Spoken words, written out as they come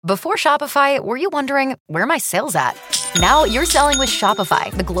Before Shopify, were you wondering, where are my sales at? Now you're selling with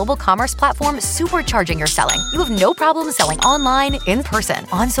Shopify, the global commerce platform supercharging your selling. You have no problem selling online, in person,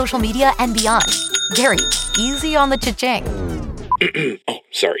 on social media, and beyond. Gary, easy on the cha-ching. Oh,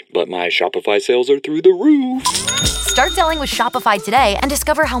 sorry, but my Shopify sales are through the roof. Start selling with Shopify today and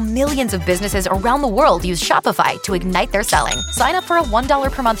discover how millions of businesses around the world use Shopify to ignite their selling. Sign up for a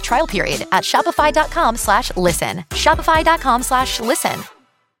 $1 per month trial period at shopify.com/listen. Shopify.com/listen.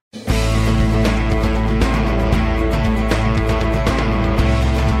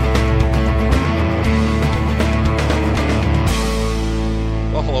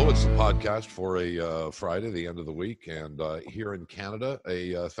 Well, hello, it's the podcast for a Friday, the end of the week, and here in Canada,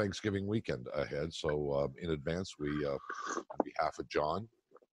 a Thanksgiving weekend ahead. So in advance, we, on behalf of John,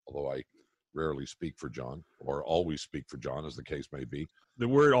 although I rarely speak for John, or always speak for John, as the case may be. The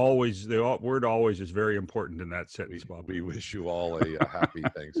word always is very important in that sentence, Bob. We wish you all a happy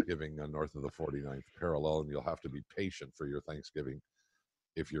Thanksgiving north of the 49th parallel, and you'll have to be patient for your Thanksgiving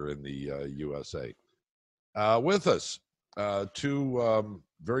if you're in the USA. With us, two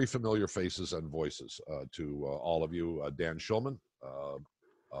very familiar faces and voices to all of you. Dan Schulman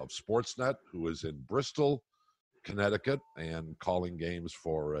of Sportsnet, who is in Bristol, Connecticut, and calling games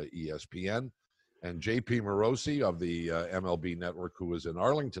for ESPN. And JP Morosi of the MLB Network, who is in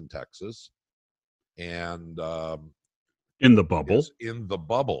Arlington, Texas. And in the bubble. In the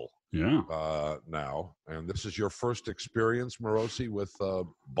bubble. Yeah. Now. And this is your first experience, Morosi, with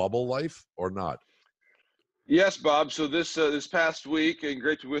bubble life or not? Yes, Bob. So this past week, and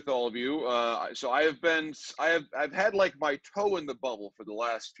great to be with all of you. So I've had like my toe in the bubble for the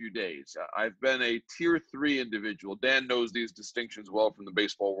last few days. I've been a tier 3 individual. Dan knows these distinctions well from the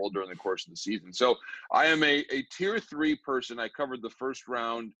baseball world during the course of the season. So I am a tier 3 person. I covered the first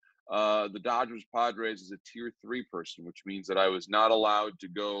round. The Dodgers Padres as a tier 3 person, which means that I was not allowed to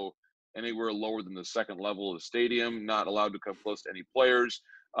go anywhere lower than the second level of the stadium, not allowed to come close to any players.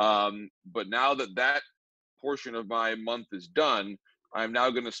 But now that portion of my month is done, I'm now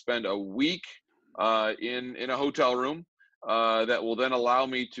going to spend a week in a hotel room that will then allow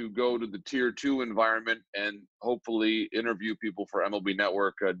me to go to the tier 2 environment and hopefully interview people for MLB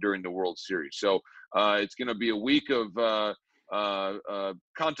Network during the World Series. So it's going to be a week of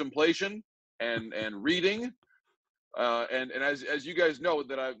contemplation and reading. And as you guys know,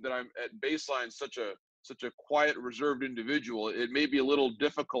 that I'm at baseline such a quiet, reserved individual, it may be a little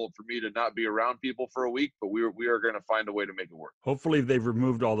difficult for me to not be around people for a week, but we are going to find a way to make it work. Hopefully they've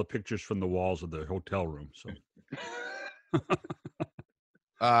removed all the pictures from the walls of the hotel room. So,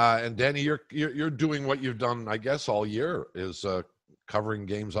 and Danny, you're doing what you've done, I guess, all year, is covering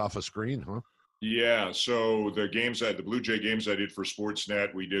games off a screen, huh? Yeah, so the Blue Jay games I did for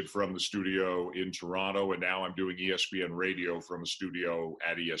Sportsnet, we did from the studio in Toronto, and now I'm doing ESPN radio from a studio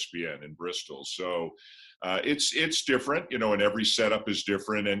at ESPN in Bristol. So it's different, and every setup is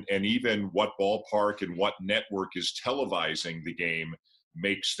different, and even what ballpark and what network is televising the game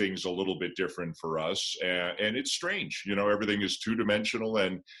makes things a little bit different for us, and it's strange. Everything is two-dimensional,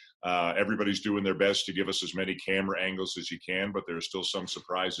 and everybody's doing their best to give us as many camera angles as you can, but there's still some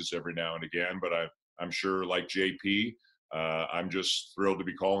surprises every now and again. But I'm sure, like JP, I'm just thrilled to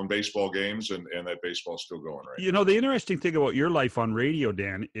be calling baseball games and that baseball's still going right. The interesting thing about your life on radio,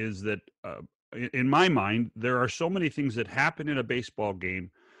 Dan, is that in my mind, there are so many things that happen in a baseball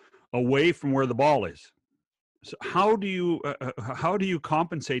game away from where the ball is. So how do you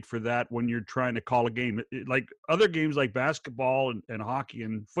compensate for that when you're trying to call a game? Like other games like basketball and hockey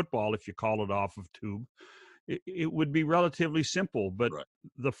and football, if you call it off of tube, it would be relatively simple. But right.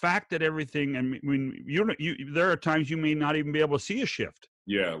 The fact that everything, I mean, there are times you may not even be able to see a shift.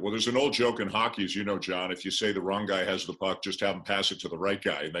 Yeah, well, there's an old joke in hockey, as you know, John. If you say the wrong guy has the puck, just have him pass it to the right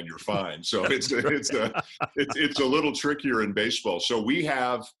guy, and then you're fine. So it's a little trickier in baseball. So we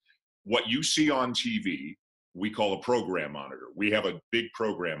have what you see on TV. We call a program monitor. We have a big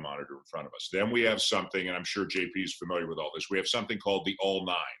program monitor in front of us. Then we have something, and I'm sure JP is familiar with all this. We have something called the All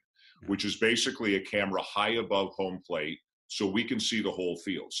 9, which is basically a camera high above home plate so we can see the whole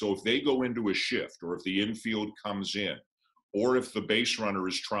field. So if they go into a shift, or if the infield comes in, or if the base runner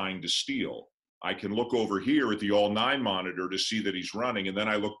is trying to steal, I can look over here at the All 9 monitor to see that he's running, and then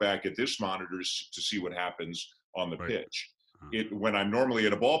I look back at this monitor to see what happens on the pitch. When I'm normally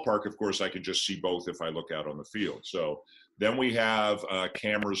at a ballpark, of course, I can just see both if I look out on the field. So then we have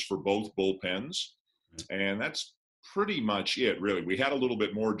cameras for both bullpens, and that's pretty much it, really. We had a little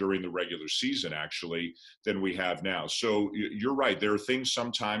bit more during the regular season, actually, than we have now. So you're right. There are things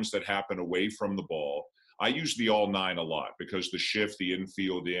sometimes that happen away from the ball. I use the All 9 a lot because the shift, the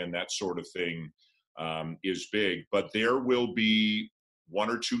infield in, that sort of thing is big. But there will be one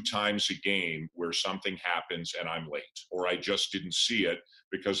or two times a game where something happens and I'm late, or I just didn't see it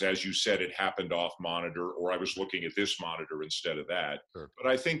because, as you said, it happened off monitor, or I was looking at this monitor instead of that. Sure. But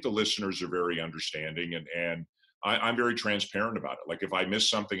I think the listeners are very understanding, and I'm very transparent about it. Like if I missed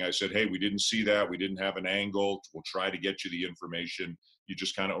something, I said, hey, we didn't see that. We didn't have an angle. We'll try to get you the information. You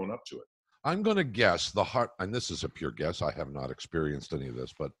just kind of own up to it. I'm going to guess and this is a pure guess, I have not experienced any of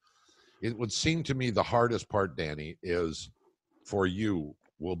this, but it would seem to me the hardest part, Danny, is for you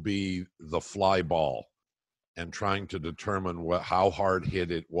will be the fly ball and trying to determine how hard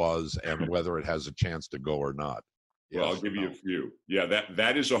hit it was and whether it has a chance to go or not. Well, I'll give you a few. Yeah,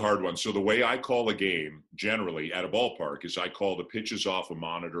 that is a hard one. So the way I call a game generally at a ballpark is I call the pitches off a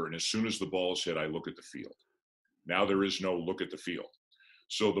monitor, and as soon as the ball is hit, I look at the field. Now there is no look at the field.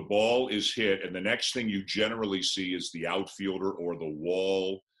 So the ball is hit, and the next thing you generally see is the outfielder or the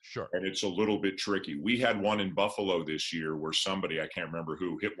wall. Sure. And it's a little bit tricky. We had one in Buffalo this year where somebody, I can't remember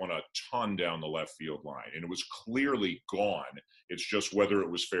who, hit one a ton down the left field line, and it was clearly gone. It's just whether it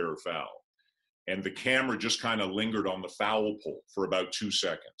was fair or foul. And the camera just kind of lingered on the foul pole for about 2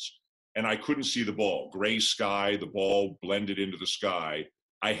 seconds. And I couldn't see the ball. Gray sky, the ball blended into the sky.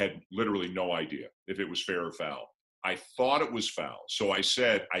 I had literally no idea if it was fair or foul. I thought it was foul. So I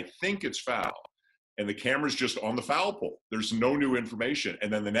said, I think it's foul. And the camera's just on the foul pole. There's no new information.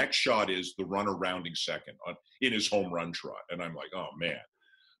 And then the next shot is the runner rounding second in his home run trot. And I'm like, oh,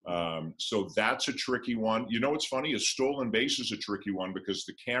 man. So that's a tricky one. You know what's funny? A stolen base is a tricky one because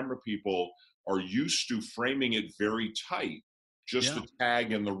the camera people are used to framing it very tight, just the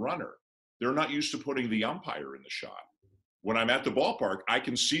tag and the runner. They're not used to putting the umpire in the shot. When I'm at the ballpark, I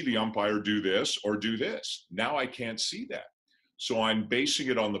can see the umpire do this or do this. Now I can't see that. So I'm basing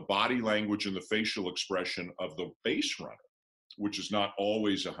it on the body language and the facial expression of the base runner, which is not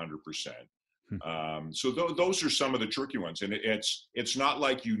always 100%. So those are some of the tricky ones. And it's not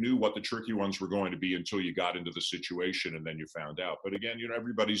like you knew what the tricky ones were going to be until you got into the situation and then you found out. But again,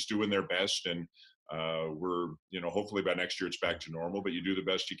 everybody's doing their best, and we're, hopefully by next year it's back to normal, but you do the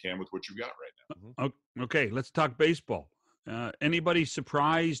best you can with what you've got right now. Okay, let's talk baseball. Anybody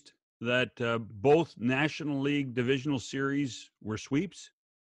surprised that both National League divisional series were sweeps?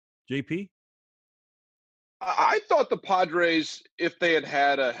 JP? I thought the Padres, if they had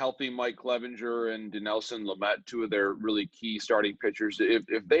had a healthy Mike Clevenger and Dinelson Lamet, two of their really key starting pitchers,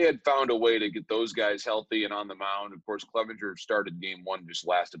 if they had found a way to get those guys healthy and on the mound, of course, Clevenger started game one, just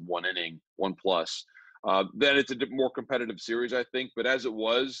lasted 1 inning, 1+. Then it's a more competitive series, I think. But as it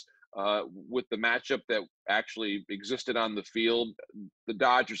was, with the matchup that actually existed on the field, the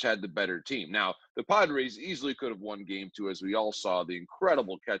Dodgers had the better team. Now, the Padres easily could have won game two, as we all saw. The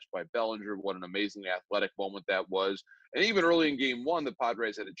incredible catch by Bellinger, what an amazingly athletic moment that was. And even early in game one, the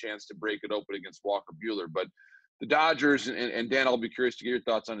Padres had a chance to break it open against Walker Buehler. But the Dodgers, and Dan, I'll be curious to get your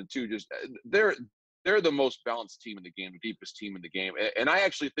thoughts on it too, just they're the most balanced team in the game, the deepest team in the game. And I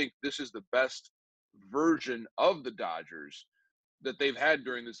actually think this is the best version of the Dodgers that they've had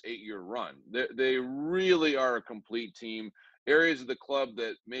during this 8-year run. They really are a complete team. Areas of the club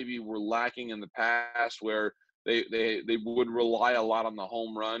that maybe were lacking in the past, where they would rely a lot on the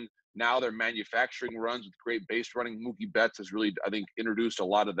home run. Now they're manufacturing runs with great base running. Mookie Betts has really, I think, introduced a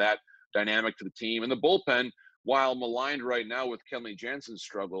lot of that dynamic to the team. And the bullpen, while maligned right now with Kenley Jansen's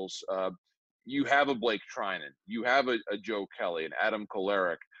struggles, you have a Blake Trinan, you have a Joe Kelly, and Adam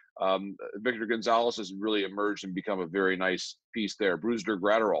Kolarek. Victor Gonzalez has really emerged and become a very nice piece there. Brusdar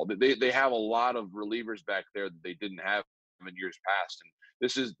Graterol. They have a lot of relievers back there that they didn't have in years past.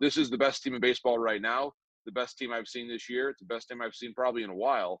 And this is the best team in baseball right now. The best team I've seen this year. It's the best team I've seen probably in a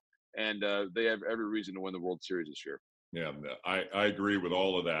while. And they have every reason to win the World Series this year. Yeah, I agree with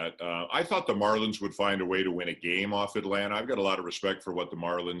all of that. I thought the Marlins would find a way to win a game off Atlanta. I've got a lot of respect for what the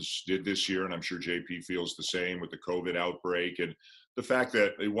Marlins did this year, and I'm sure JP feels the same with the COVID outbreak and the fact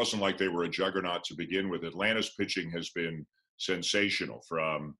that it wasn't like they were a juggernaut to begin with. Atlanta's pitching has been sensational,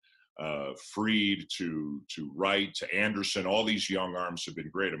 from Fried to Wright to Anderson. All these young arms have been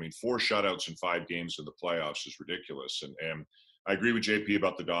great. I mean, 4 shutouts in 5 games in the playoffs is ridiculous. And I agree with JP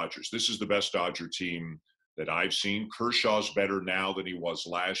about the Dodgers. This is the best Dodger team that I've seen. Kershaw's better now than he was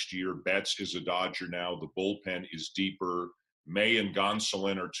last year. Betts is a Dodger now. The bullpen is deeper. May and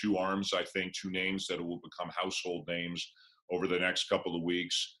Gonsolin are 2 arms, I think, 2 names that will become household names over the next couple of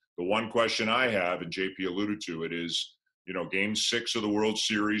weeks. The one question I have, and JP alluded to it, is, game 6 of the World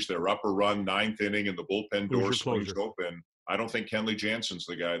Series, they're up a run, 9th inning, and the bullpen door swings open. I don't think Kenley Jansen's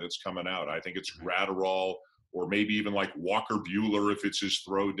the guy that's coming out. I think it's Graterol, or maybe even like Walker Buehler if it's his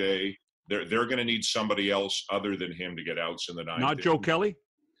throw day. They're going to need somebody else other than him to get outs in the 9th. Not Joe Kelly?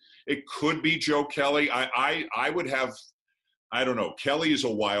 It could be Joe Kelly. I would have I don't know. Kelly is a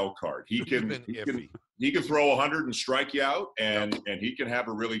wild card. He can throw 100 and strike you out, and he can have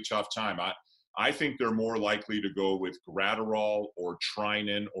a really tough time. I think they're more likely to go with Gratterall or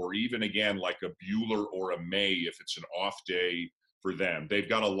Trinan, or even again like a Bueller or a May if it's an off day for them. They've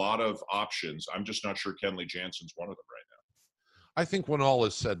got a lot of options. I'm just not sure Kenley Jansen's one of them right now. I think when all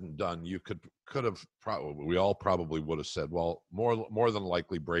is said and done, you could have we all probably would have said, well, more than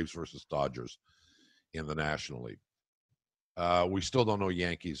likely Braves versus Dodgers in the National League. We still don't know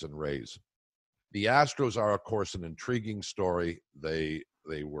Yankees and Rays. The Astros are, of course, an intriguing story. They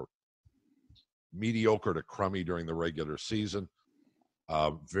were mediocre to crummy during the regular season.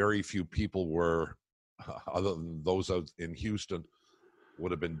 Very few people were, other than those out in Houston,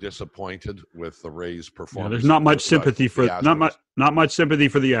 would have been disappointed with the Rays' performance. There's not much sympathy for not much sympathy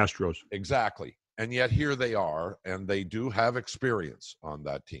for the Astros. Exactly, and yet here they are, and they do have experience on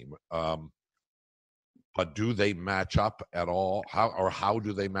that team. But do they match up at all? How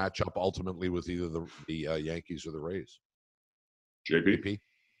do they match up ultimately with either the Yankees or the Rays? JP?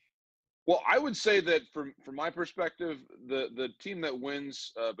 Well, I would say that from my perspective, the team that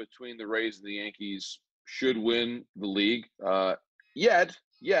wins between the Rays and the Yankees should win the league. Yet,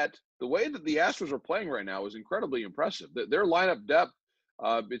 the way that the Astros are playing right now is incredibly impressive. Their lineup depth,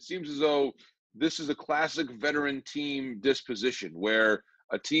 it seems as though this is a classic veteran team disposition where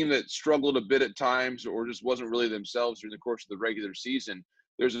a team that struggled a bit at times or just wasn't really themselves during the course of the regular season,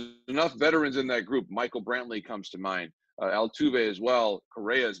 there's enough veterans in that group. Michael Brantley comes to mind. Altuve as well.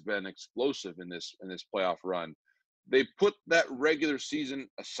 Correa has been explosive in this playoff run. They put that regular season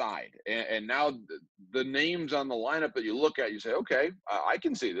aside, and now the names on the lineup that you look at, you say, okay, I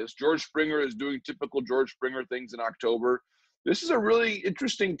can see this. George Springer is doing typical George Springer things in October. This is a really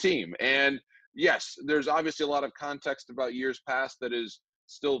interesting team. And yes, there's obviously a lot of context about years past that is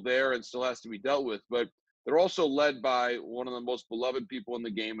still there and still has to be dealt with, but they're also led by one of the most beloved people in the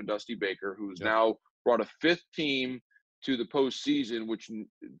game, in Dusty Baker, who's now brought a fifth team to the postseason,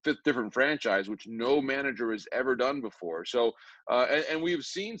 fifth different franchise, which no manager has ever done before. So, and we've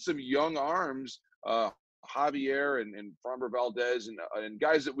seen some young arms, Javier and Framber Valdez and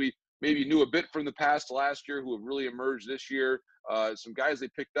guys that we maybe knew a bit from the past last year who have really emerged this year. Some guys they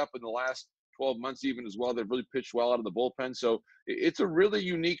picked up in the last 12 months even as well. They've really pitched well out of the bullpen. So it's a really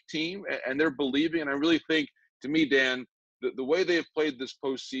unique team, and they're believing. And I really think, to me, Dan, the way they've played this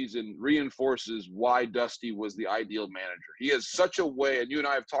postseason reinforces why Dusty was the ideal manager. He has such a way, and you and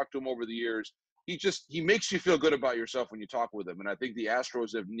I have talked to him over the years. He makes you feel good about yourself when you talk with him. And I think the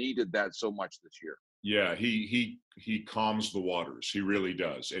Astros have needed that so much this year. Yeah, he calms the waters. He really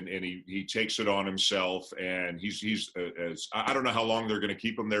does, and he takes it on himself. And he's I don't know how long they're going to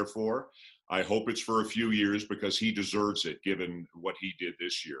keep him there for. I hope it's for a few years because he deserves it, given what he did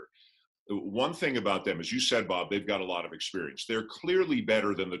this year. One thing about them, as you said, Bob, they've got a lot of experience. They're clearly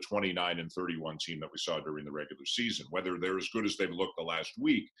better than the 29-31 team that we saw during the regular season. Whether they're as good as they've looked the last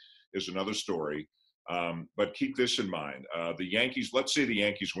week is another story. But keep this in mind. The Yankees, let's say the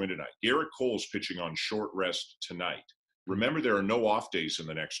Yankees win tonight. Garrett Cole's pitching on short rest tonight. Remember, there are no off days in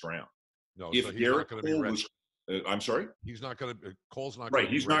the next round. No, if so Garrett Cole was I'm sorry? He's not going to – Cole's not right,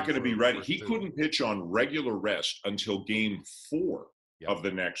 he's not going to be ready. He two. couldn't pitch on regular rest until game 4 of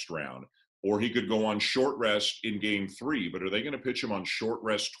the next round, or he could go on short rest in game 3. But are they going to pitch him on short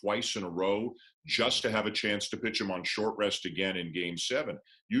rest twice in a row just to have a chance to pitch him on short rest again in game 7?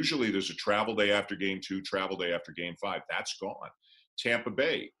 Usually there's a travel day after game 2, travel day after game 5. That's gone. Tampa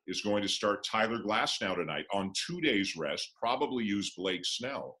Bay is going to start Tyler Glasnow tonight on 2 days rest, probably use Blake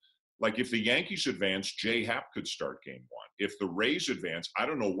Snell. Like if the Yankees advance, Jay Happ could start game 1. If the Rays advance, I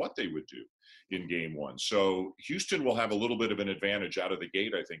don't know what they would do in game 1. So Houston will have a little bit of an advantage out of the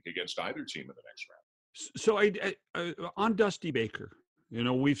gate, I think, against either team in the next round. So on Dusty Baker, you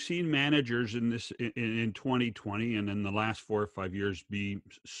know, we've seen managers in 2020 and in the last 4 or 5 years be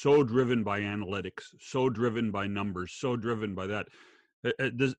so driven by analytics, so driven by numbers, so driven by that.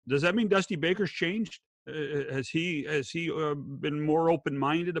 Does that mean Dusty Baker's changed? Has he been more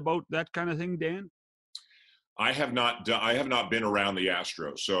open-minded about that kind of thing, Dan? I have not been around the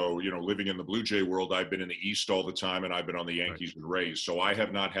Astros. So, you know, living in the Blue Jay world, I've been in the East all the time, and I've been on the Yankees and Rays. So I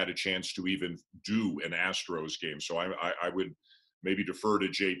have not had a chance to even do an Astros game. So I would maybe defer to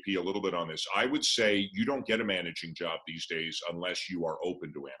JP a little bit on this. I would say you don't get a managing job these days unless you are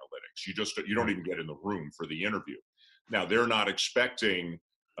open to analytics. You don't even get in the room for the interview. Now, they're not expecting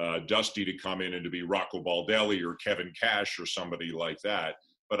Dusty to come in and to be Rocco Baldelli or Kevin Cash or somebody like that.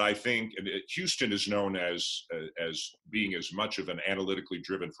 But I think Houston is known as being as much of an analytically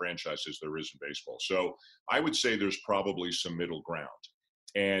driven franchise as there is in baseball. So I would say there's probably some middle ground.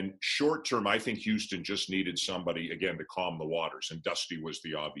 And short term, I think Houston just needed somebody, again, to calm the waters, and Dusty was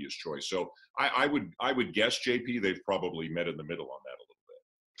the obvious choice. So I would guess, JP, they've probably met in the middle on that a little bit.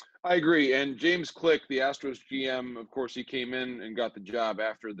 I agree. And James Click, the Astros GM, of course, he came in and got the job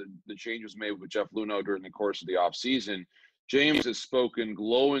after the change was made with Jeff Luhnow during the course of the offseason. James has spoken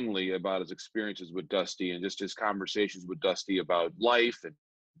glowingly about his experiences with Dusty and just his conversations with Dusty about life and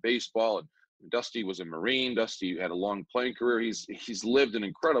baseball. And Dusty was a Marine. Dusty had a long playing career. He's lived an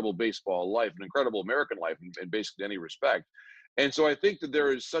incredible baseball life, an incredible American life in basically any respect. And so I think that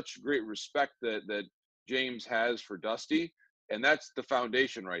there is such great respect that James has for Dusty, and that's the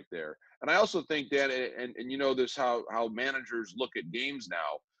foundation right there. And I also think, Dan, and you know this, how managers look at games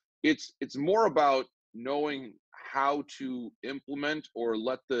now, it's more about knowing how to implement or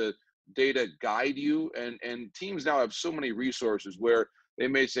let the data guide you. And teams now have so many resources where they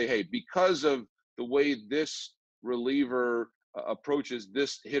may say, hey, because of the way this reliever approaches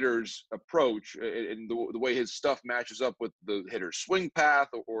this hitter's approach and the way his stuff matches up with the hitter's swing path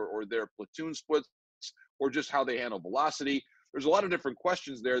or their platoon splits or just how they handle velocity. There's a lot of different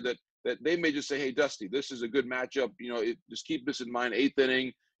questions there that they may just say, hey, Dusty, this is a good matchup. You know, just keep this in mind. 8th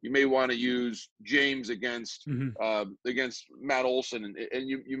inning, you may want to use James against Matt Olson, and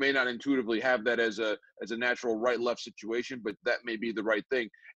you may not intuitively have that as a natural right-left situation, but that may be the right thing.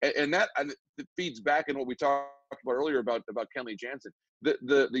 And that feeds back in what we talked about earlier about Kenley Jansen.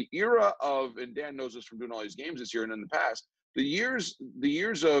 The era of, and Dan knows this from doing all these games this year and in the past, the years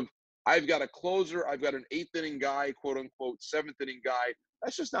of I've got a closer, I've got an 8th inning guy, quote unquote, 7th inning guy.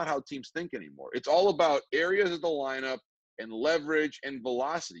 That's just not how teams think anymore. It's all about areas of the lineup and leverage and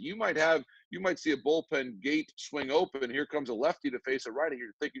velocity. You might see a bullpen gate swing open. Here comes a lefty to face a righty.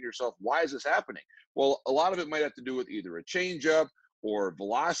 You're thinking to yourself, why is this happening? Well, a lot of it might have to do with either a changeup or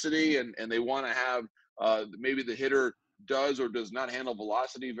velocity, and they want to have maybe the hitter does or does not handle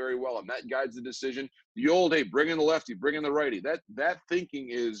velocity very well, and that guides the decision. The old, hey, bring in the lefty, bring in the righty, that thinking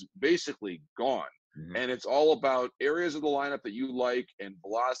is basically gone. Mm-hmm. And it's all about areas of the lineup that you like and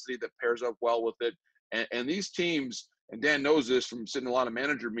velocity that pairs up well with it. And these teams, and Dan knows this from sitting in a lot of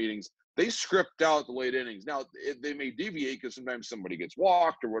manager meetings, they script out the late innings. Now, they may deviate because sometimes somebody gets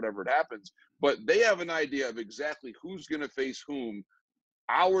walked or whatever it happens, but they have an idea of exactly who's going to face whom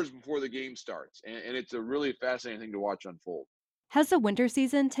hours before the game starts. And it's a really fascinating thing to watch unfold. Has the winter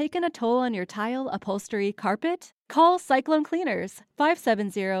season taken a toll on your tile, upholstery, carpet? Call Cyclone Cleaners,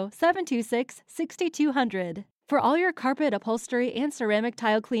 570-726-6200. For all your carpet, upholstery, and ceramic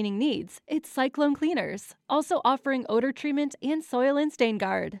tile cleaning needs, it's Cyclone Cleaners, also offering odor treatment and soil and stain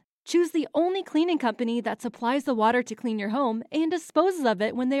guard. Choose the only cleaning company that supplies the water to clean your home and disposes of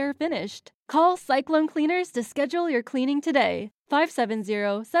it when they are finished. Call Cyclone Cleaners to schedule your cleaning today.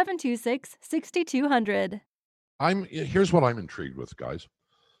 570-726-6200. Here's what I'm intrigued with, guys.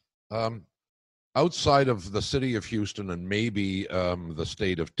 Outside of the city of Houston and maybe the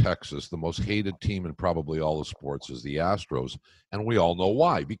state of Texas, the most hated team in probably all the sports is the Astros. And we all know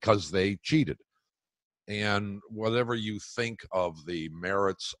why, because they cheated. And whatever you think of the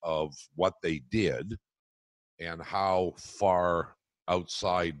merits of what they did and how far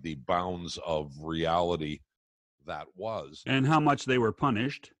outside the bounds of reality that was. And how much they were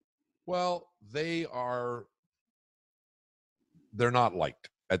punished. Well, they're not liked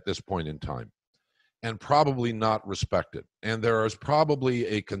at this point in time and probably not respected. And there is probably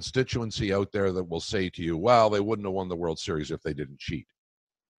a constituency out there that will say to you, well, they wouldn't have won the World Series if they didn't cheat.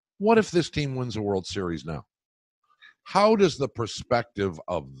 What if this team wins a World Series now? How does the perspective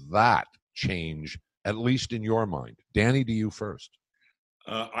of that change, at least in your mind? Danny, to you first.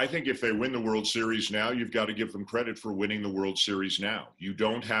 I think if they win the World Series now, you've got to give them credit for winning the World Series now. You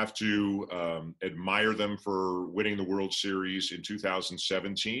don't have to admire them for winning the World Series in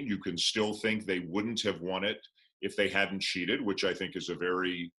 2017. You can still think they wouldn't have won it if they hadn't cheated, which I think is a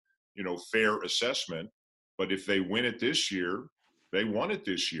very, fair assessment. But if they win it this year, they won it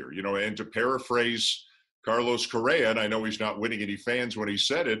this year. And to paraphrase Carlos Correa, and I know he's not winning any fans when he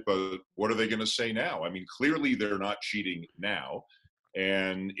said it, but what are they going to say now? I mean, clearly they're not cheating now.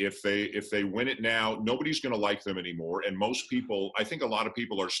 And if they win it now, nobody's going to like them anymore. And most people, I think a lot of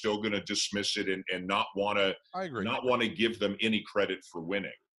people are still going to dismiss it and not want to give them any credit for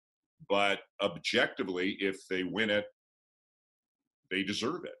winning. But objectively, if they win it, they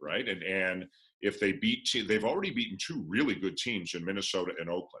deserve it, right? And if they they've already beaten two really good teams in Minnesota and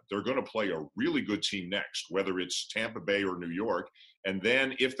Oakland. They're going to play a really good team next, whether it's Tampa Bay or New York. And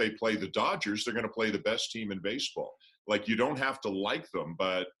then if they play the Dodgers, they're going to play the best team in baseball. Like, you don't have to like them,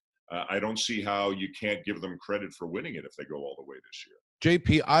 but I don't see how you can't give them credit for winning it if they go all the way this year.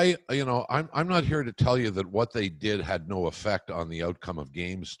 JP, I'm not here to tell you that what they did had no effect on the outcome of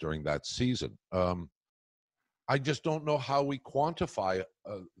games during that season. I just don't know how we quantify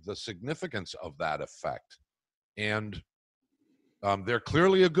the significance of that effect. And they're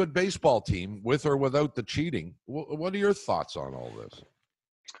clearly a good baseball team, with or without the cheating. What are your thoughts on all this?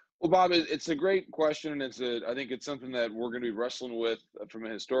 Well, Bob, it's a great question, and I think it's something that we're going to be wrestling with from a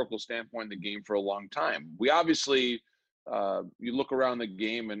historical standpoint in the game for a long time. We obviously, you look around the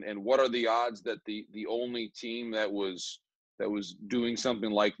game, and what are the odds that the only team that was doing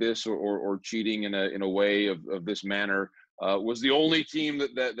something like this or cheating in a way of this manner was the only team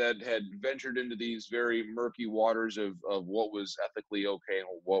that had ventured into these very murky waters of what was ethically okay and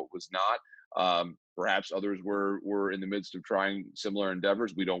what was not. Perhaps others were in the midst of trying similar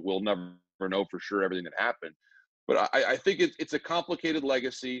endeavors. We'll never know for sure everything that happened. But I think it's a complicated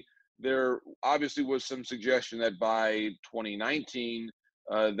legacy. There obviously was some suggestion that by 2019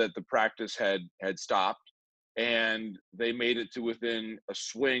 that the practice had stopped, and they made it to within a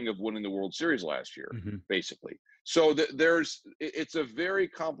swing of winning the World Series last year, basically. So it's a very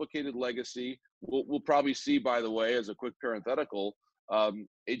complicated legacy. We'll probably see, by the way, as a quick parenthetical,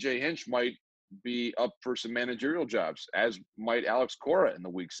 AJ Hinch might be up for some managerial jobs, as might Alex Cora in the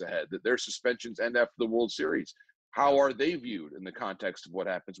weeks ahead. That their suspensions end after the World Series. How are they viewed in the context of what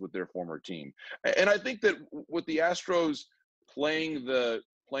happens with their former team? And I think that with the Astros playing the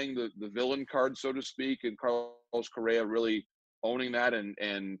villain card, so to speak, and Carlos Correa really owning that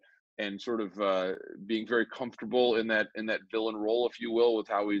and sort of being very comfortable in that villain role, if you will, with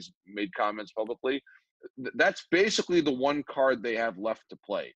how he's made comments publicly. That's basically the one card they have left to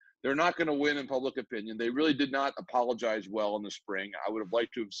play. They're not going to win in public opinion. They really did not apologize well in the spring. I would have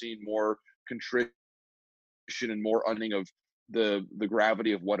liked to have seen more contrition and more owning of the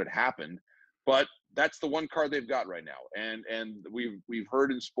gravity of what had happened. But that's the one card they've got right now. And we've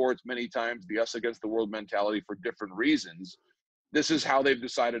heard in sports many times the us against the world mentality for different reasons. This is how they've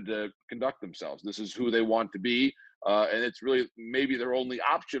decided to conduct themselves. This is who they want to be. And it's really maybe their only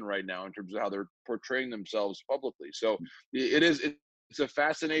option right now in terms of how they're portraying themselves publicly. So it's a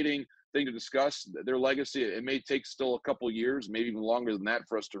fascinating thing to discuss. Their legacy, it may take still a couple years, maybe even longer than that,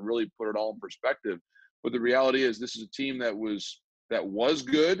 for us to really put it all in perspective. But the reality is this is a team that was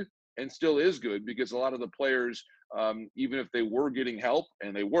good and still is good, because a lot of the players, even if they were getting help,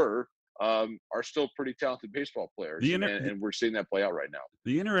 and they were, are still pretty talented baseball players. And we're seeing that play out right now.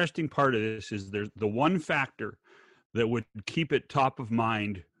 The interesting part of this is there's the one factor that would keep it top of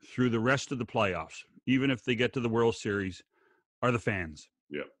mind through the rest of the playoffs, even if they get to the World Series, are the fans.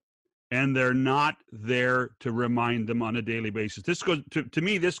 Yeah. And they're not there to remind them on a daily basis. This goes to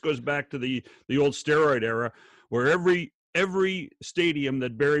me, this goes back to the old steroid era, where every stadium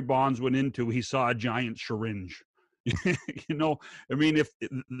that Barry Bonds went into, he saw a giant syringe. Remember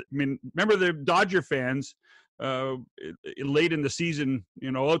the Dodger fans late in the season,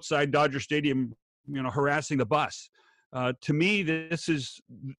 outside Dodger Stadium, harassing the bus. To me, this is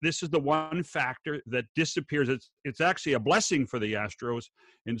the one factor that disappears. It's actually a blessing for the Astros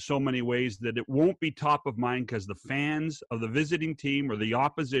in so many ways, that it won't be top of mind because the fans of the visiting team or the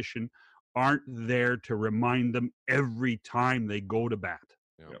opposition aren't there to remind them every time they go to bat.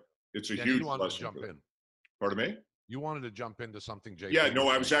 Yeah. It's a huge blessing. Pardon me? You wanted to jump into something, Jay? Yeah, no,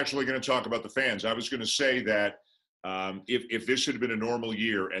 I was actually going to talk about the fans. I was going to say that if this had been a normal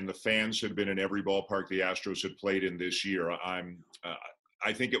year and the fans had been in every ballpark the Astros had played in this year,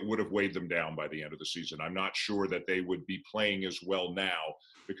 I think it would have weighed them down by the end of the season. I'm not sure that they would be playing as well now,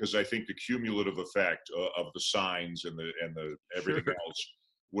 because I think the cumulative effect of the signs and the everything else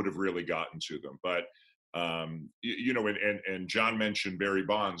would have really gotten to them. But and John mentioned Barry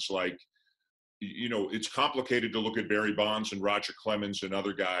Bonds. It's complicated to look at Barry Bonds and Roger Clemens and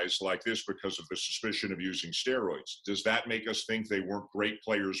other guys like this because of the suspicion of using steroids. Does that make us think they weren't great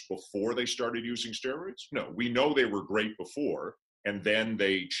players before they started using steroids? No, we know they were great before, and then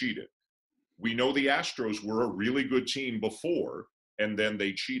they cheated. We know the Astros were a really good team before, and then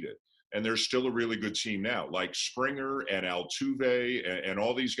they cheated. And they're still a really good team now. Like Springer and Altuve and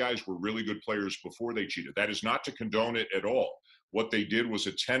all these guys were really good players before they cheated. That is not to condone it at all. What they did was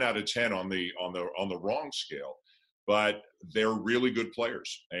a 10 out of 10 on the wrong scale, but they're really good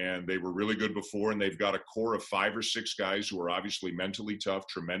players, and they were really good before. And they've got a core of 5 or 6 guys who are obviously mentally tough,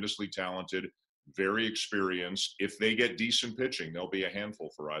 tremendously talented, very experienced. If they get decent pitching, they'll be a handful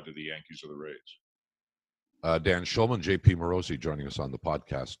for either the Yankees or the Rays. Dan Schulman, JP Morosi joining us on the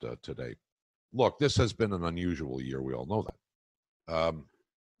podcast today. Look, this has been an unusual year. We all know that.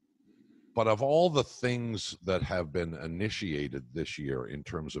 But of all the things that have been initiated this year in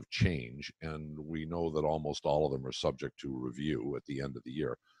terms of change, and we know that almost all of them are subject to review at the end of the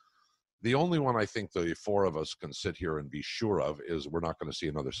year, the only one I think the four of us can sit here and be sure of is we're not going to see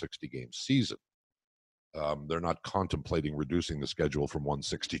another 60-game season. They're not contemplating reducing the schedule from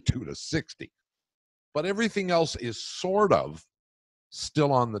 162 to 60. But everything else is sort of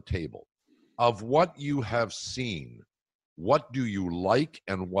still on the table. Of what you have seen, what do you like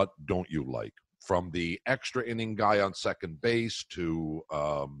and what don't you like? From the extra inning guy on second base to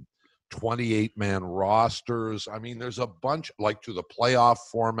 28-man rosters. I mean, there's a bunch, like to the playoff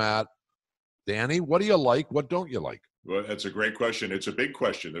format. Danny, what do you like? What don't you like? Well, that's a great question. It's a big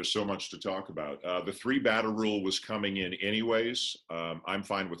question. There's so much to talk about. The 3-batter rule was coming in anyways. I'm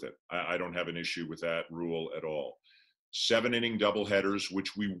fine with it. I don't have an issue with that rule at all. 7-inning doubleheaders,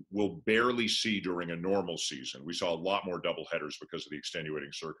 which we will barely see during a normal season. We saw a lot more doubleheaders because of the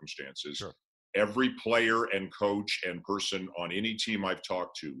extenuating circumstances. Sure. Every player and coach and person on any team I've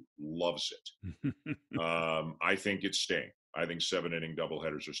talked to loves it. I think it's staying. I think 7-inning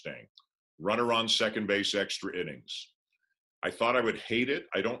doubleheaders are staying. Runner on second base, extra innings. I thought I would hate it.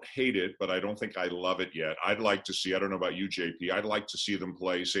 I don't hate it, but I don't think I love it yet. I'd like to see, I don't know about you, JP, I'd like to see them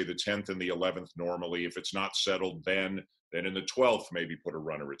play, say, the 10th and the 11th normally. If it's not settled, then in the 12th, maybe put a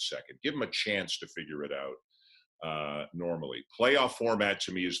runner at second. Give them a chance to figure it out normally. Playoff format,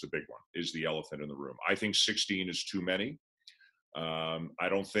 to me, is the big one, is the elephant in the room. I think 16 is too many. I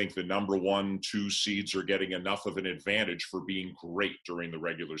don't think the number 1, 2 seeds are getting enough of an advantage for being great during the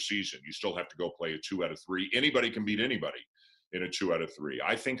regular season. You still have to go play a 2 out of 3. Anybody can beat anybody in a 2 out of 3.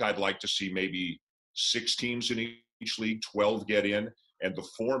 I think I'd like to see maybe 6 teams in each league, 12 get in, and the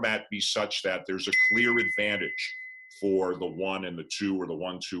format be such that there's a clear advantage for the 1 and the 2, or the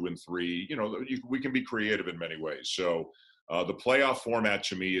 1, 2, and 3. You know, we can be creative in many ways. So the playoff format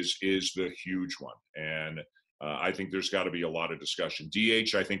to me is the huge one. And I think there's got to be a lot of discussion.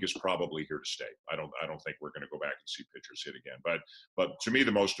 DH, I think, is probably here to stay. I don't think we're going to go back and see pitchers hit again. But to me,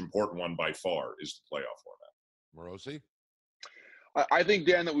 the most important one by far is the playoff format. Morosi? I think,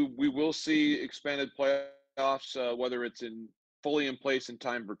 Dan, that we will see expanded playoffs, whether it's fully in place in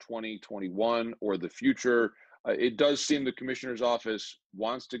time for 2021 or the future. It does seem the commissioner's office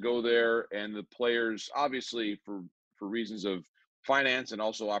wants to go there, and the players, obviously, for reasons of finance and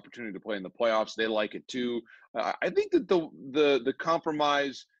also opportunity to play in the playoffs, they like it too. I think that the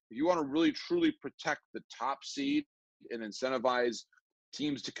compromise, if you want to really truly protect the top seed and incentivize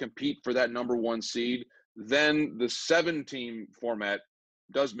teams to compete for that number 1 seed, then the 7-team format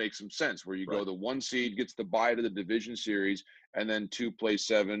does make some sense, where you go, the 1 seed gets the bye to the division series, and then 2 play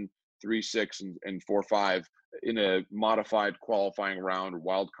 7, 3, 6, and 4, 5 in a modified qualifying round or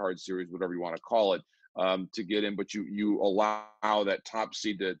wild card series, whatever you want to call it, to get in. But you allow that top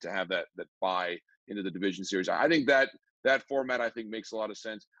seed to have that bye into the division series. I think that format, I think, makes a lot of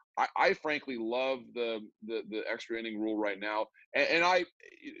sense. I frankly love the extra inning rule right now, and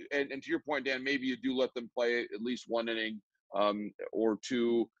to your point, Dan, maybe you do let them play at least 1 inning or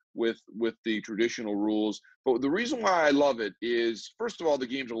 2 with the traditional rules. But the reason why I love it is, first of all, the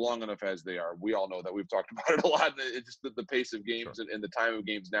games are long enough as they are. We all know that. We've talked about it a lot. It's just the pace of games and the time of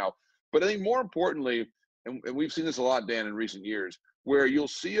games now. But I think more importantly, and we've seen this a lot, Dan, in recent years, where you'll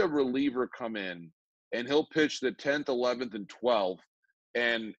see a reliever come in and he'll pitch the 10th, 11th, and 12th,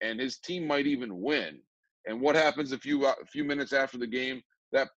 and his team might even win. And what happens a few minutes after the game?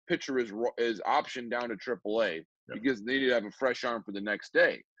 That pitcher is optioned down to AAA because they need to have a fresh arm for the next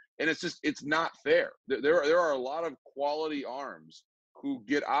day. And it's not fair. There are a lot of quality arms who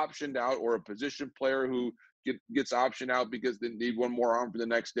get optioned out, or a position player who gets optioned out because they need one more arm for the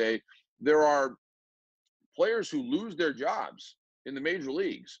next day. There are players who lose their jobs in the major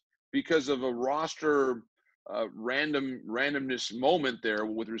leagues because of a roster randomness moment there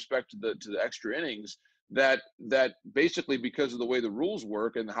with respect to the extra innings, that basically, because of the way the rules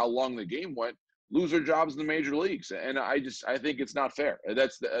work and how long the game went, lose their jobs in the major leagues. And I think it's not fair.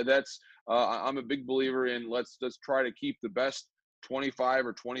 I'm a big believer in let's try to keep the best 25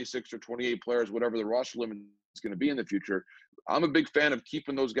 or 26 or 28 players, whatever the roster limit is going to be in the future. I'm a big fan of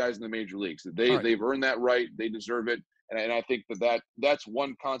keeping those guys in the major leagues. They've earned that right. They deserve it. And I think that's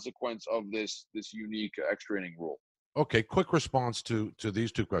one consequence of this unique extra inning rule. Okay, quick response to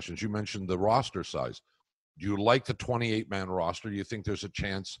these 2 questions. You mentioned the roster size. Do you like the 28-man roster? Do you think there's a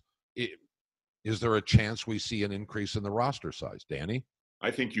chance? Is there a chance we see an increase in the roster size? Danny?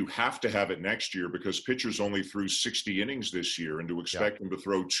 I think you have to have it next year, because pitchers only threw 60 innings this year, and to expect them to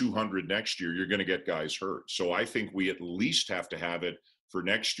throw 200 next year, you're going to get guys hurt. So I think we at least have to have it for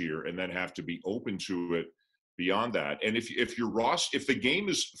next year, and then have to be open to it beyond that. And if your roster, if the game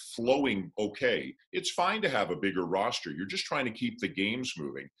is flowing okay, it's fine to have a bigger roster. You're just trying to keep the games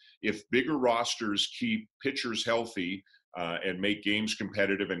moving. If bigger rosters keep pitchers healthy and make games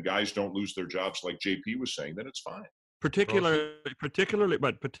competitive and guys don't lose their jobs like JP was saying, then it's fine. Particularly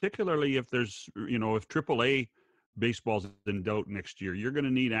if there's, if AAA baseball's in doubt next year, you're going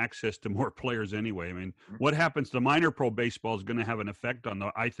to need access to more players anyway. I mean, what happens to minor pro baseball is going to have an effect on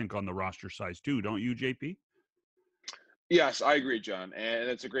the roster size too, don't you, JP? Yes, I agree, John, and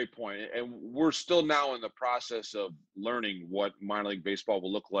that's a great point. And we're still now in the process of learning what minor league baseball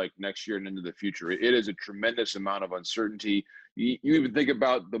will look like next year and into the future. It is a tremendous amount of uncertainty. You even think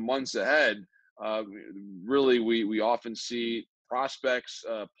about the months ahead. Really, we often see prospects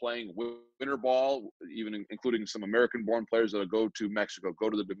playing winter ball, even including some American-born players that will go to Mexico, go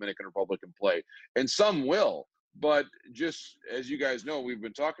to the Dominican Republic and play. And some will, but just as you guys know, we've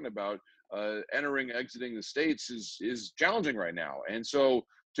been talking about, exiting the States is challenging right now. And so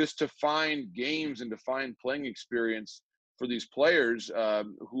just to find games and to find playing experience for these players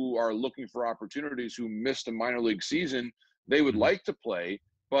who are looking for opportunities, who missed a minor league season, they would like to play,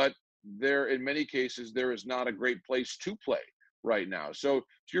 but in many cases, there is not a great place to play right now. So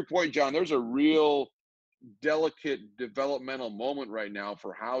to your point, John, there's a real delicate developmental moment right now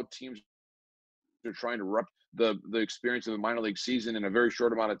for how teams are trying to rep the experience of the minor league season in a very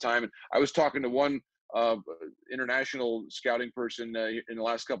short amount of time. And I was talking to one international scouting person in the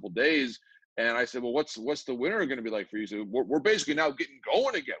last couple of days, and I said, well, what's the winter going to be like for you? So we're basically now getting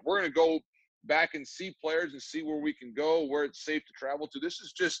going again. We're going to go back and see players and see where we can go, where it's safe to travel to. This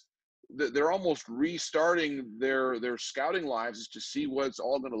is just, they're almost restarting their scouting lives to see what it's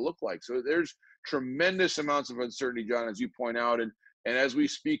all going to look like. So there's tremendous amounts of uncertainty, John, as you point out. And as we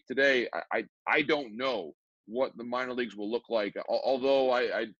speak today, I don't know what the minor leagues will look like, although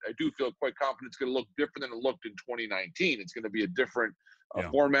I do feel quite confident it's going to look different than it looked in 2019. It's going to be a different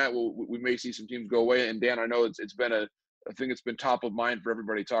format. We may see some teams go away. And Dan, I know it's been I think it's been top of mind for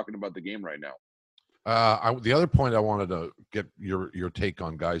everybody talking about the game right now. The other point I wanted to get your take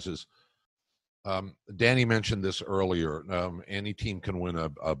on, guys, is Danny mentioned this earlier. Any team can win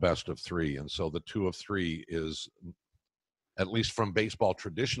a best of three, and so the 2 of 3 is, at least from baseball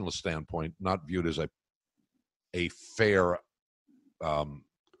traditional standpoint, not viewed as a fair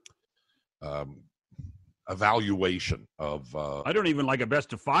evaluation of. I don't even like a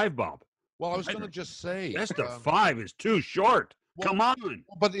best of 5, Bob. Well, I was going to just say best of 5 is too short. Well, come on.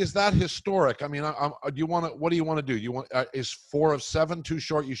 But is that historic? I mean, do you want to? What do you want to do? You want is 4 of 7 too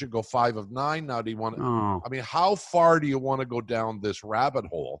short? You should go 5 of 9. Now, do you want? I mean, how far do you want to go down this rabbit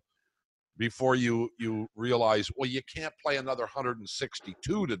hole before you realize, well, you can't play another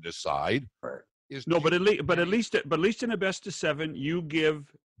 162 to decide? But at least in a best of 7, you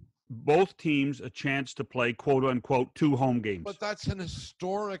give both teams a chance to play "quote unquote" 2 home games. But that's an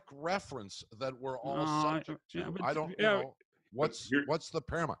historic reference that we're all subject to. I don't know what's the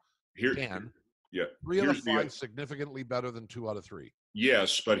paramount. Here, 3 out of 5 significantly better than 2 out of 3.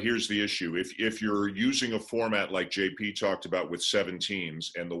 Yes, but here's the issue. If you're using a format like JP talked about with 7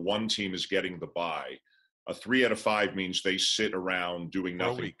 teams and the one team is getting the bye, a 3 out of 5 means they sit around doing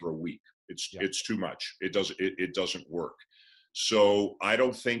nothing for a week. It's too much. It doesn't work. So I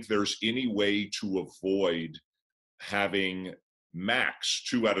don't think there's any way to avoid having max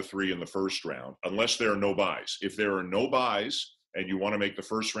 2 out of 3 in the first round, unless there are no buys. If there are no buys and you want to make the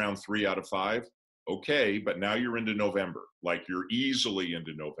first round 3 out of 5, okay, but now you're into November. Like, you're easily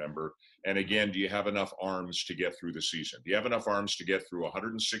into November. And again, do you have enough arms to get through the season? Do you have enough arms to get through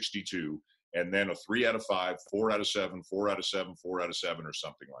 162 and then a 3 out of 5, 4 out of 7, 4 out of 7, 4 out of 7, or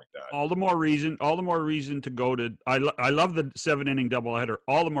something like that? All the more reason to go to. I love the 7-inning doubleheader.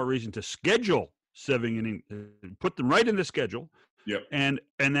 All the more reason to schedule 7-inning, put them right in the schedule. Yep. And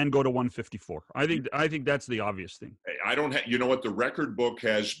then go to 154. I think that's the obvious thing. I don't you know what, the record book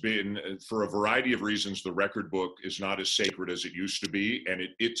has been, for a variety of reasons, the record book is not as sacred as it used to be. And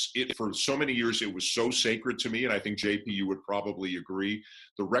it for so many years, it was so sacred to me. And I think, JP, you would probably agree.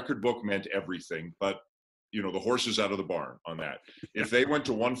 The record book meant everything, but the horse is out of the barn on that. If they went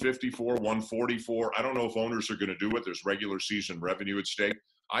to 154, 144, I don't know if owners are going to do it. There's regular season revenue at stake.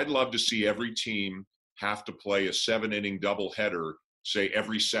 I'd love to see every team have to play a 7-inning doubleheader, say,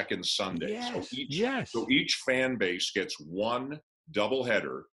 every second Sunday. Yes. So each fan base gets one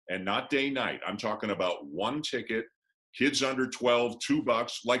doubleheader, and not day-night. I'm talking about one ticket, kids under 12,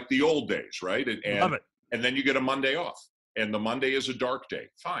 $2, like the old days, right? Love it. And then you get a Monday off, and the Monday is a dark day.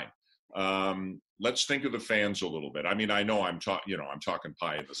 Fine. Let's think of the fans a little bit. I mean, I know I'm talking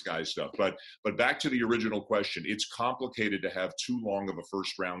pie in the sky stuff, but back to the original question. It's complicated to have too long of a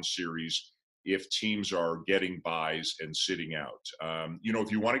first round series if teams are getting buys and sitting out.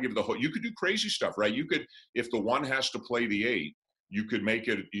 If you want to give the whole, you could do crazy stuff, right? You could, if the 1 has to play the 8, you could make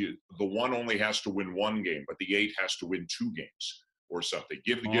it, the 1 only has to win 1 game, but the 8 has to win 2 games or something.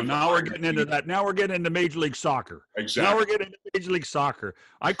 Now we're getting into that. Now we're getting into Major League Soccer. Exactly. Now we're getting into Major League Soccer.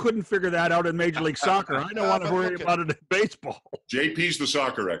 I couldn't figure that out in Major League Soccer. I don't want to worry about it in baseball. JP's the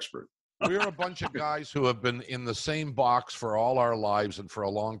soccer expert. We're a bunch of guys who have been in the same box for all our lives and for a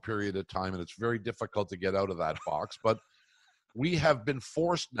long period of time, and it's very difficult to get out of that box. But we have been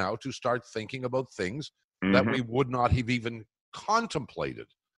forced now to start thinking about things that we would not have even contemplated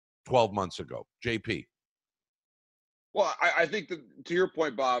 12 months ago. JP. Well, I think that, to your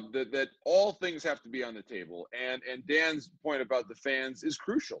point, Bob, that all things have to be on the table. And Dan's point about the fans is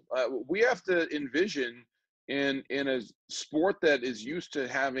crucial. We have to envision in a sport that is used to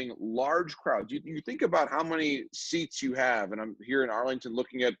having large crowds. You think about how many seats you have, and I'm here in Arlington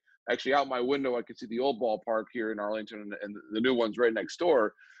looking at, actually out my window, I can see the old ballpark here in Arlington and the new one's right next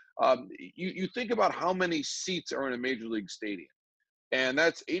door. You think about how many seats are in a major league stadium. And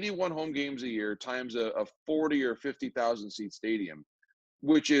that's 81 home games a year times a 40 or 50,000 seat stadium,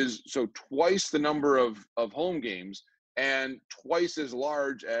 which is so twice the number of home games and twice as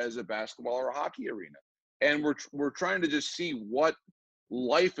large as a basketball or a hockey arena. And we're trying to just see what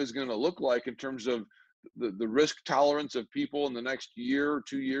life is going to look like in terms of the risk tolerance of people in the next year,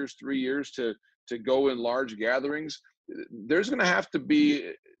 2 years, 3 years to go in large gatherings. There's going to have to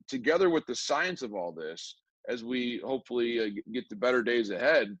be, together with the science of all this, as we hopefully get to better days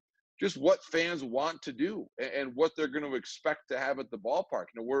ahead, just what fans want to do and what they're going to expect to have at the ballpark.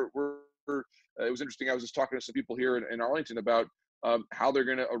 It was interesting. I was just talking to some people here in Arlington about how they're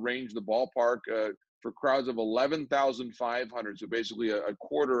going to arrange the ballpark for crowds of 11,500. So basically a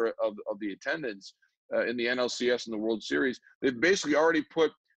quarter of the attendance in the NLCS and the World Series. They've basically already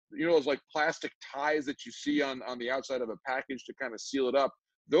put, those like plastic ties that you see on the outside of a package to kind of seal it up.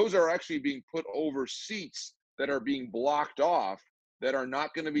 Those are actually being put over seats that are being blocked off that are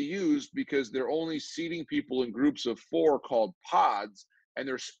not going to be used because they're only seating people in groups of 4 called pods, and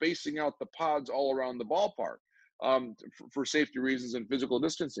they're spacing out the pods all around the ballpark for safety reasons and physical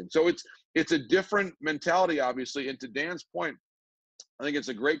distancing. So it's a different mentality, obviously. And to Dan's point, I think it's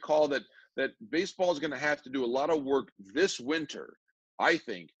a great call that baseball is going to have to do a lot of work this winter, I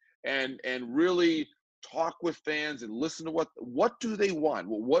think, and really talk with fans and listen to what do they want?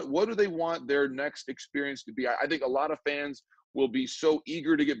 What do they want their next experience to be? I think a lot of fans will be so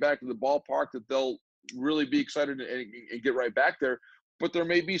eager to get back to the ballpark that they'll really be excited and get right back there. But there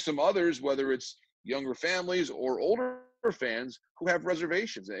may be some others, whether it's younger families or older fans, who have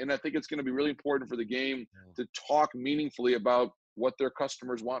reservations. And I think it's going to be really important for the game to talk meaningfully about what their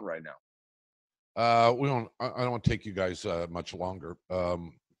customers want right now. I don't want to take you guys much longer.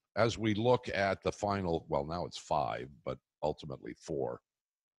 As we look at the final, well, now it's 5, but ultimately 4.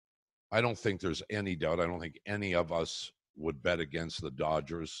 I don't think there's any doubt. I don't think any of us would bet against the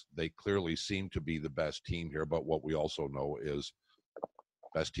Dodgers. They clearly seem to be the best team here, but what we also know is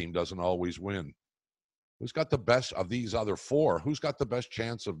best team doesn't always win. Who's got the best of these other 4? Who's got the best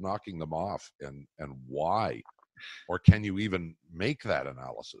chance of knocking them off, and why? Or can you even make that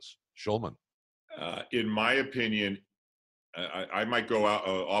analysis? Schulman. In my opinion, I might go out,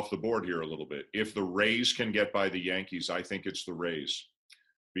 off the board here a little bit. If the Rays can get by the Yankees, I think it's the Rays,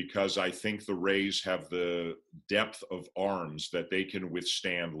 because I think the Rays have the depth of arms that they can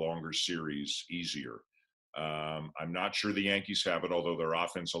withstand longer series easier. I'm not sure the Yankees have it, although their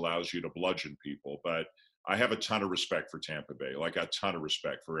offense allows you to bludgeon people. But I have a ton of respect for Tampa Bay, like a ton of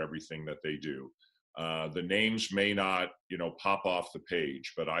respect for everything that they do. The names may not, pop off the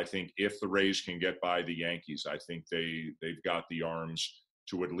page, but I think if the Rays can get by the Yankees, I think they've got the arms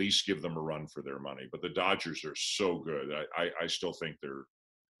to at least give them a run for their money. But the Dodgers are so good. I still think they're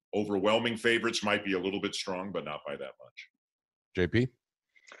overwhelming favorites. Might be a little bit strong, but not by that much. JP?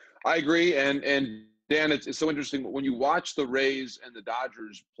 I agree. And Dan, it's so interesting. When you watch the Rays and the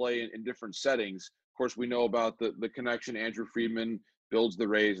Dodgers play in different settings, of course, we know about the connection. Andrew Friedman builds the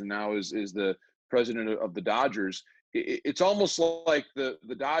Rays and now is the president of the Dodgers. It's almost like the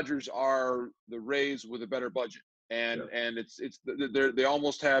Dodgers are the Rays with a better budget, and they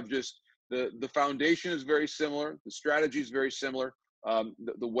almost have just the foundation is very similar, the strategy is very similar,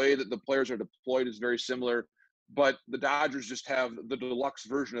 the way that the players are deployed is very similar, but the Dodgers just have the deluxe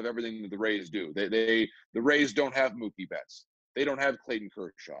version of everything that the Rays do. The Rays don't have Mookie Betts, they don't have Clayton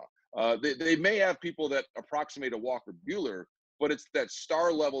Kershaw. They may have people that approximate a Walker Buehler, but it's that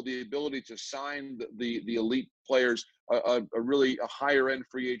star level, the ability to sign the elite players a really higher end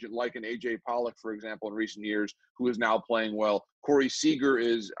free agent like an AJ Pollock, for example, in recent years, who is now playing well. Corey Seager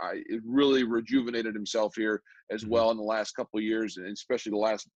is really rejuvenated himself here as well in the last couple of years, and especially the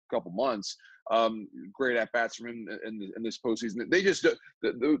last couple months. Great at bats from him in this postseason. They just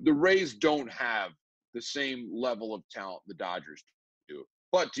the Rays don't have the same level of talent the Dodgers do.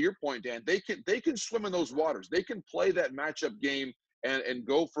 But to your point, Dan, they can swim in those waters. They can play that matchup game and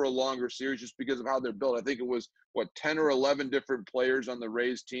go for a longer series just because of how they're built. I think it was 10 or 11 different players on the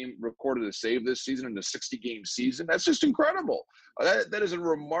Rays team recorded a save this season in a 60-game season. That's just incredible. That is a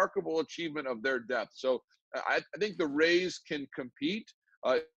remarkable achievement of their depth. So I think the Rays can compete.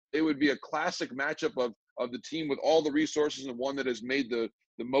 It would be a classic matchup of the team with all the resources and one that has made the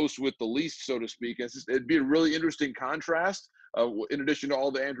most with the least, so to speak. It'd be a really interesting contrast in addition to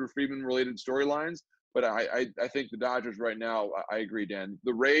all the Andrew Friedman related storylines. But I think the Dodgers right now, I agree, Dan.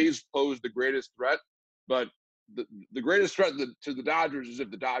 The Rays pose the greatest threat, but the greatest threat to the Dodgers is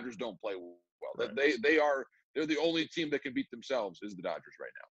if the Dodgers don't play well. Right. They're the only team that can beat themselves is the Dodgers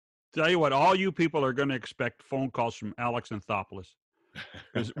right now. Tell you what, all you people are going to expect phone calls from Alex Anthopoulos.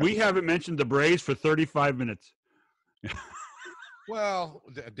 Because we haven't mentioned the Braves for 35 minutes. Well,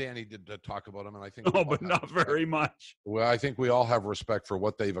 Danny did talk about them, and I think but not very much. Well, I think we all have respect for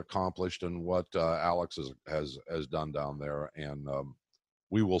what they've accomplished and what Alex has done down there, and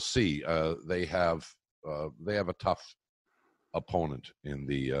we will see. They have a tough opponent in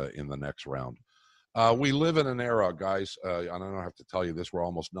the next round. We live in an era, guys, and I don't have to tell you this, where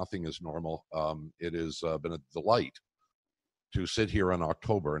almost nothing is normal. It has been a delight to sit here in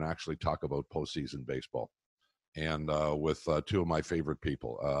October and actually talk about postseason baseball. And with two of my favorite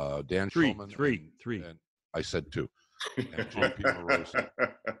people, Dan Shulman. Three. And I said two. And JP Morosi.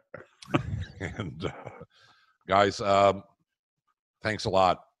 And guys, thanks a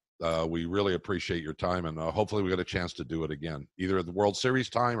lot. We really appreciate your time, and hopefully we get a chance to do it again, either at the World Series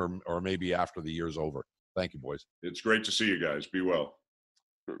time or maybe after the year's over. Thank you, boys. It's great to see you guys. Be well.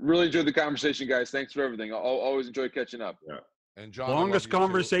 Really enjoyed the conversation, guys. Thanks for everything. I'll always enjoy catching up. Yeah. And John, longest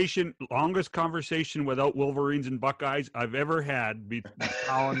conversation without Wolverines and Buckeyes I've ever had between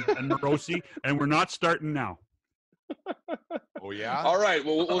Colin and Morosi, and we're not starting now. Oh yeah. All right.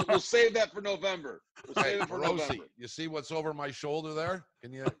 Well, we'll save that for November. We'll save it for Morosi, November. You see what's over my shoulder there?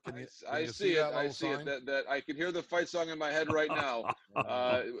 Can you I see it. I see it. That I can hear the fight song in my head right now.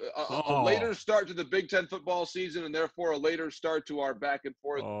 A later start to the Big Ten football season, and therefore a later start to our back and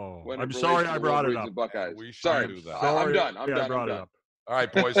forth. I'm sorry I brought it up. Buckeyes. We should sorry. do that. I'm done. I'm done. All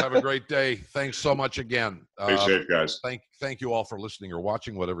right, boys. Have a great day. Thanks so much again. Stay safe, guys. Thank you all for listening or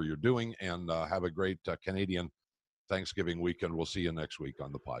watching, whatever you're doing, and have a great Canadian Thanksgiving weekend. We'll see you next week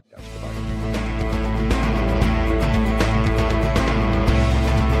on the podcast. Goodbye.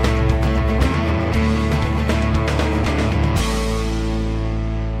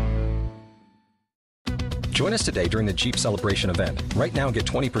 Join us today during the Jeep Celebration event. Right now, get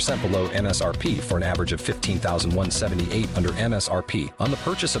 20% below MSRP for an average of $15,178 under MSRP on the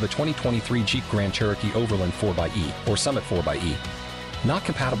purchase of a 2023 Jeep Grand Cherokee Overland 4xE or Summit 4xE. Not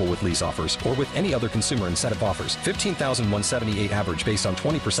compatible with lease offers or with any other consumer incentive offers. $15,178 average based on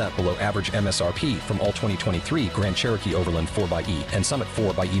 20% below average MSRP from all 2023 Grand Cherokee Overland 4xE and Summit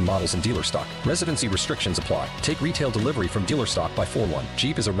 4xE models in dealer stock. Residency restrictions apply. Take retail delivery from dealer stock by 4/1.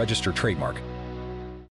 Jeep is a registered trademark.